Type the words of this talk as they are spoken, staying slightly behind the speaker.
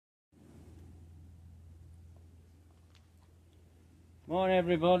Morning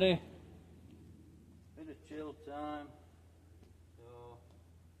everybody. Bit of chill time. So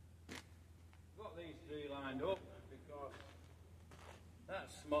got these three lined up because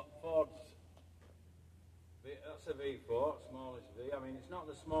that's Ford's. That's a V4, smallest V. I mean, it's not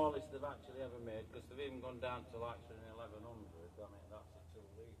the smallest they've actually ever made because they've even gone down to like an 1100. I mean, that's a 2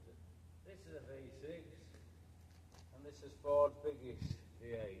 litre. This is a V6, and this is Ford's biggest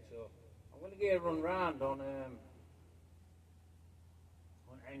V8. So I'm going to get a run round on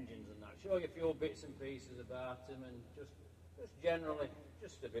engines and that. Show you a few bits and pieces about them, and just generally,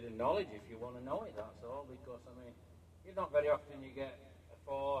 just a bit of knowledge if you want to know it. That's all. Because I mean, you're not very often you get a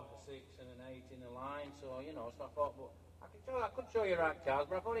 4, a 6 and an 8 in a line, so you know, so I thought, but I could show you right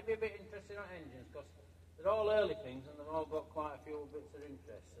cars, but I thought it'd be a bit interesting on engines because they're all early things and they've all got quite a few bits of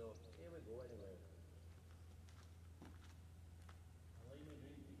interest, so here we go anyway. I'll leave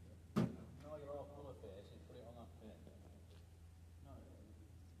you drinking. No, you're all full of face, you put it on that bit. No.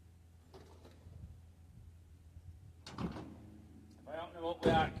 If I open them up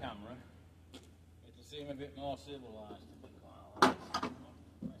with our camera, it'll seem a bit more civilised.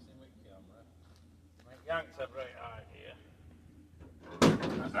 Yanks have right idea.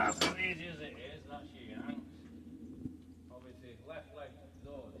 That's as easy as it is, that's your Yanks. Obviously left leg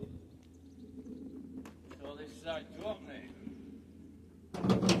loaded. So this side to open it.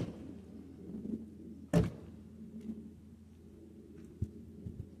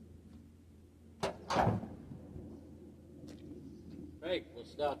 Right, we'll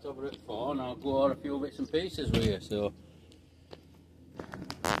start over at 4 and I'll go over a few bits and pieces with you. So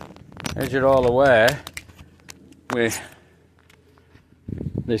as you're all aware, with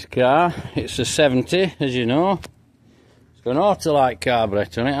this car, it's a 70, as you know. It's got an Autolite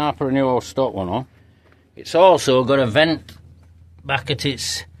carburetor on it. I put a new old stock one on. It's also got a vent back at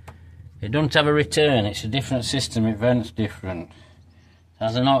its. It doesn't have a return. It's a different system. It vents different.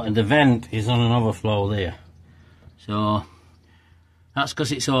 The vent is on an overflow there. So that's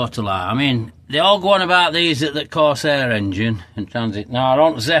because it's Autolite. I mean, they all go on about these at the Corsair engine and Transit. Now,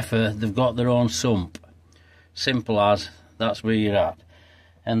 on Zephyr, they've got their own sump. Simple as, that's where you're at.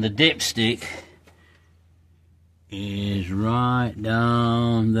 And the dipstick is right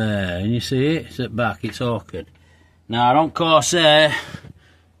down there. And you see it? It's at back, it's awkward. Now, on Corsair,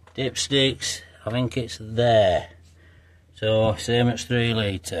 dipsticks, I think it's there. So, same as 3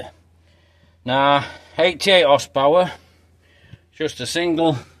 litre. Now, 88 horsepower. Just a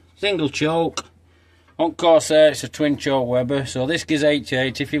single choke. On Corsair it's a twin choke Weber, so this gives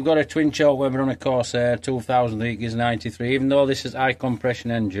 88. If you've got a twin choke Weber on a Corsair 2000, it gives 93, even though this is high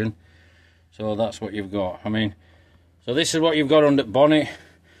compression engine. So that's what you've got. I mean, so this is what you've got under the bonnet.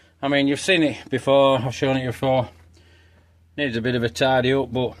 I mean, you've seen it before, I've shown it before. Needs a bit of a tidy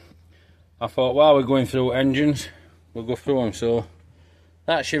up, but I thought while we're going through engines, we'll go through them. So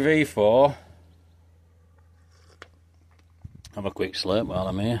that's your V4. Have a quick slurp while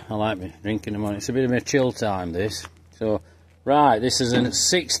I'm here. I like me drinking them on. It's a bit of a chill time, this. So, right, this is a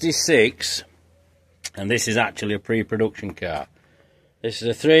 66, and this is actually a pre-production car. This is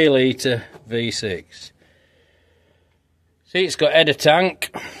a 3 litre V6. See, it's got header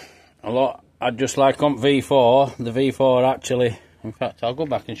tank. A lot. I'd just like on V4. The V4 actually, in fact, I'll go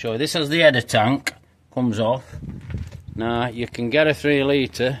back and show you. This has the header tank. Comes off. Now, you can get a 3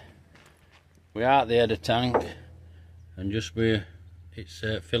 litre without the header tank. And just where it's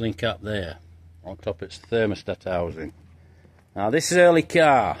filling cap there, on top it's thermostat housing. Now this is early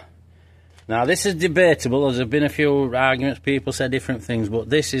car. Now this is debatable, there's been a few arguments, people say different things,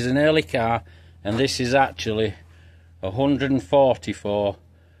 but this is an early car, and this is actually 144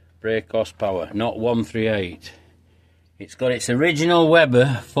 brake horsepower, not 138. It's got its original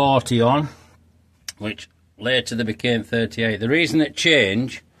Weber 40 on, which later they became 38. The reason it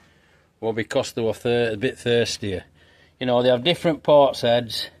changed was because they were a bit thirstier. You know, they have different ports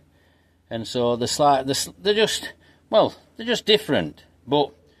heads, and so they're just different,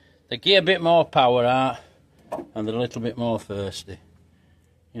 but they give a bit more power out, and they're a little bit more thirsty.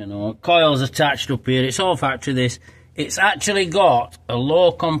 You know, coils attached up here. It's all factory. This. It's actually got a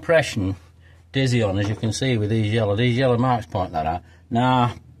low compression dizzy on, as you can see with these yellow marks point that out.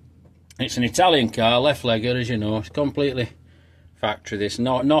 Now, it's an Italian car, left-legger, as you know. It's completely factory. This.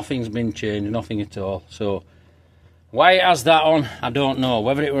 Nothing's been changed, nothing at all. So. Why it has that on, I don't know.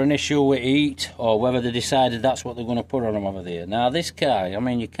 Whether it were an issue with heat or whether they decided that's what they're going to put on them over there. Now, this car, I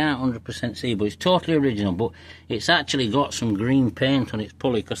mean, you can't 100% see, but it's totally original. But it's actually got some green paint on its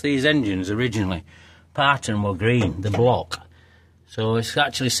pulley because these engines originally, part of them were green, the block. So it's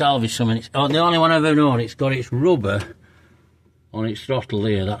actually salvaged some. And the only one I've ever known, it's got its rubber on its throttle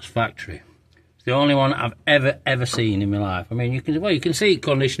there, that's factory. It's the only one I've ever seen in my life. I mean, you can see it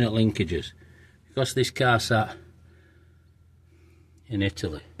condition at linkages because this car sat in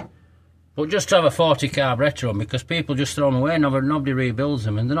Italy. But just to have a 40 carburettor on, because people just throw them away, nobody rebuilds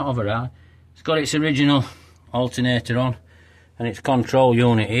them, and they're not override. It's got its original alternator on, and its control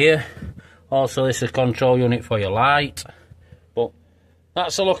unit here. Also, this is a control unit for your light. But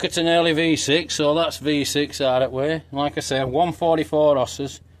that's a look at an early V6, so that's V6 out that way. Like I say, 144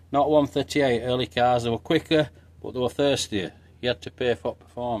 horses, not 138. Early cars, they were quicker, but they were thirstier. You had to pay for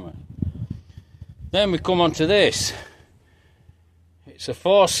performance. Then we come on to this. It's a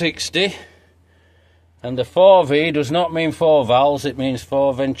 460, and the 4V does not mean 4 valves, it means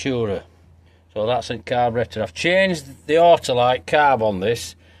 4 Ventura. So that's a carburettor. I've changed the Autolite carb on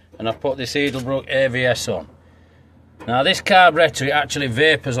this, and I've put this Edelbrock AVS on. Now this carburettor, it actually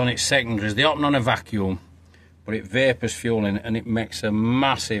vapours on its secondaries. They open on a vacuum, but it vapours fuel in, and it makes a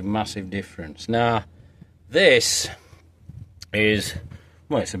massive difference. Now this is,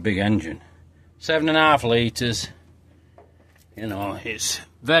 well, it's a big engine, 7.5 litres. You know, it's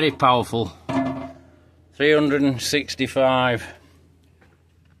very powerful. 365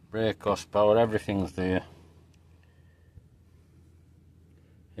 brake horsepower, everything's there.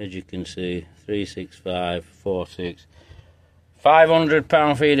 As you can see, 365, 46. 500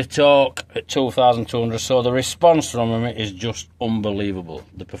 pound-feet of torque at 2,200, so the response from it is just unbelievable.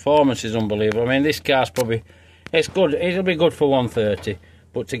 The performance is unbelievable. I mean, this car's probably, it's good, it'll be good for 130.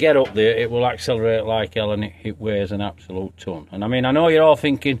 But to get up there, it will accelerate like hell, and it weighs an absolute ton. And I mean, I know you're all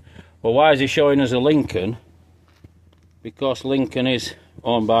thinking, well, why is he showing us a Lincoln? Because Lincoln is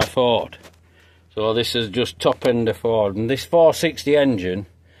owned by Ford. So this is just top end of Ford. And this 460 engine,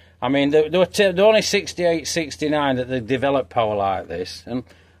 I mean, there were only 68, 69 that they developed power like this. And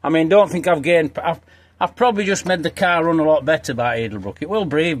I mean, don't think I've gained, I've probably just made the car run a lot better by Edelbrock. It will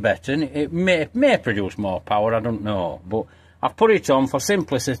breathe better, and it may produce more power, I don't know. But I've put it on for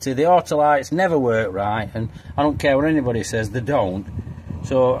simplicity. The Autolites never work right, and I don't care what anybody says, they don't.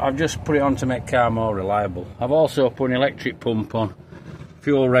 So I've just put it on to make the car more reliable. I've also put an electric pump on,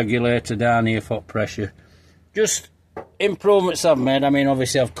 fuel regulator down here for pressure. Just improvements I've made. I mean,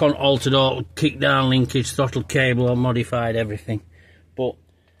 obviously I've altered all, kick down linkage, throttle cable, I've modified everything. But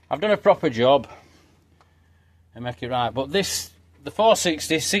I've done a proper job and make it right. But this, the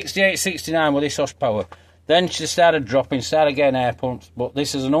 460, 68, 69 with this horsepower. Then she started dropping, started getting air pumps, but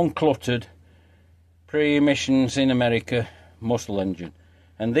this is an uncluttered, pre-emissions in America muscle engine.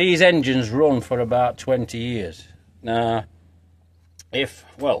 And these engines run for about 20 years. Now, they've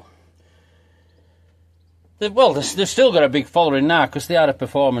still got a big following now because they are a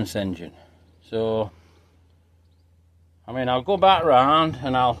performance engine. So, I mean, I'll go back round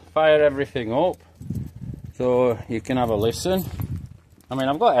and I'll fire everything up so you can have a listen. I mean,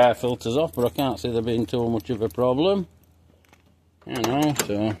 I've got air filters off, but I can't see there being too much of a problem. You know,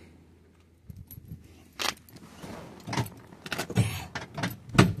 so.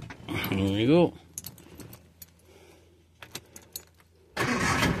 There we go.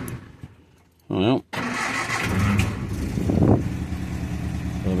 Well. A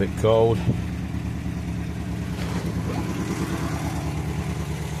little bit cold.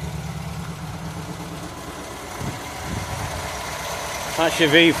 That's your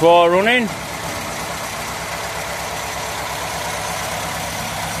V4 running.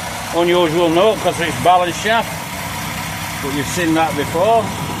 Unusual note because it's balance shaft, but you've seen that before.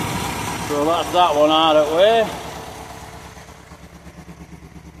 So that's that one out of the way.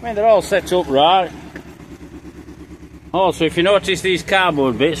 I mean, they're all set up right. Also, if you notice these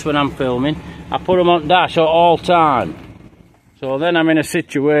cardboard bits when I'm filming, I put them on dash at all time. So then I'm in a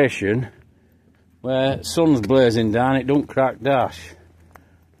situation where sun's blazing down, it don't crack dash.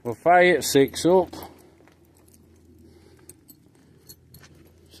 We'll fire it 6 up.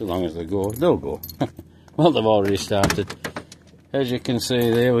 So long as they go, they'll go. Well, they've already started. As you can see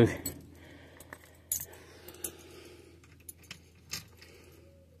there, we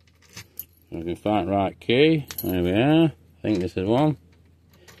can find the right key. There we are. I think this is one.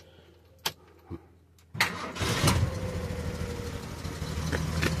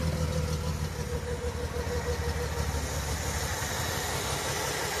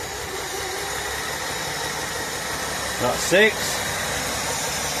 That's 6.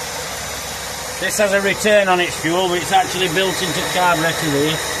 This has a return on its fuel, but it's actually built into carburetor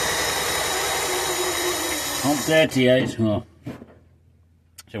here. Up 38, well,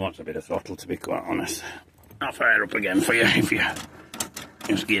 she wants a bit of throttle, to be quite honest. I'll fire up again for you if you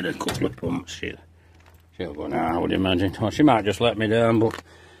just get a couple of pumps. She'll go now, I would imagine. Well, she might just let me down, but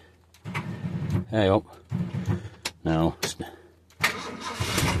hey up. No.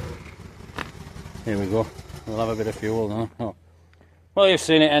 Here we go. We'll have a bit of fuel now. Oh. Well, you've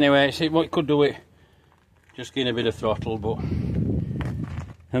seen it anyway. See what could do it. Just getting a bit of throttle, but.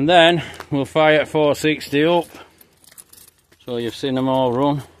 And then we'll fire at 460 up. So you've seen them all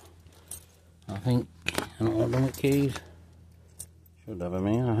run. I think. I don't have them with keys. Should have them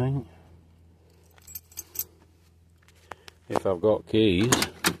here, I think. If I've got keys.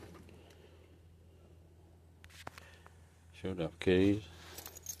 Should have keys.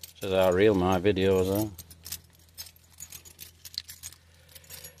 Says how real my videos are.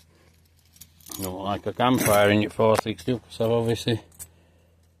 Not like a campfire in your 460 because I've obviously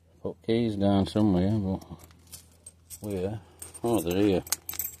put keys down somewhere, but where? Oh, they're here.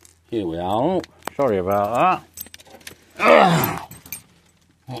 Here we are. Oh, sorry about that.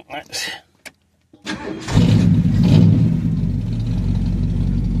 Let's.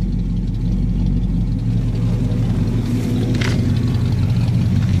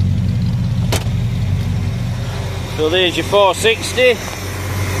 So there's your 460.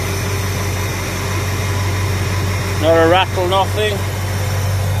 Not a rattle, nothing.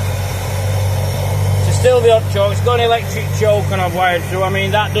 It's still the hot choke. It's got an electric choke and I've wired through. I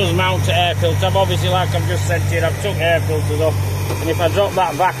mean, that does mount to air filter. I've obviously, like I've just said to you, I've took air filters off. And if I drop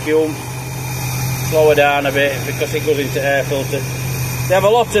that vacuum, slow her down a bit because it goes into air filter. They have a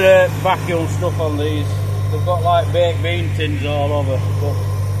lot of vacuum stuff on these. They've got like baked bean tins all over. But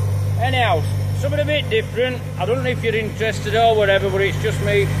anyhow, something a bit different. I don't know if you're interested or whatever, but it's just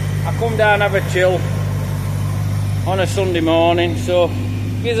me. I come down, have a chill on a Sunday morning. So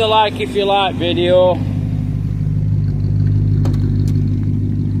give us a like if you like video.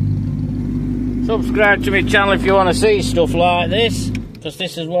 Subscribe to my channel if you want to see stuff like this, because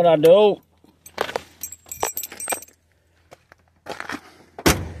this is what I do.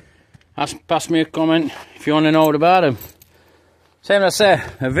 Pass me a comment if you want to know what about them. Same as I say,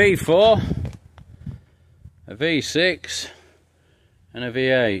 a V4, a V6 and a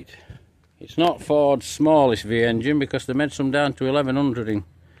V8. It's not Ford's smallest V engine because they made some down to 1100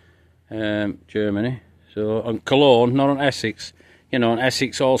 in Germany. So on Cologne, not on Essex. You know, on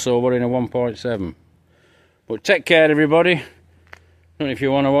Essex also we're in a 1.7. But take care everybody. I don't know if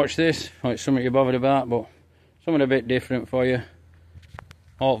you want to watch this or it's something you're bothered about, but something a bit different for you.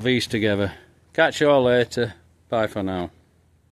 All V's together. Catch you all later. Bye for now.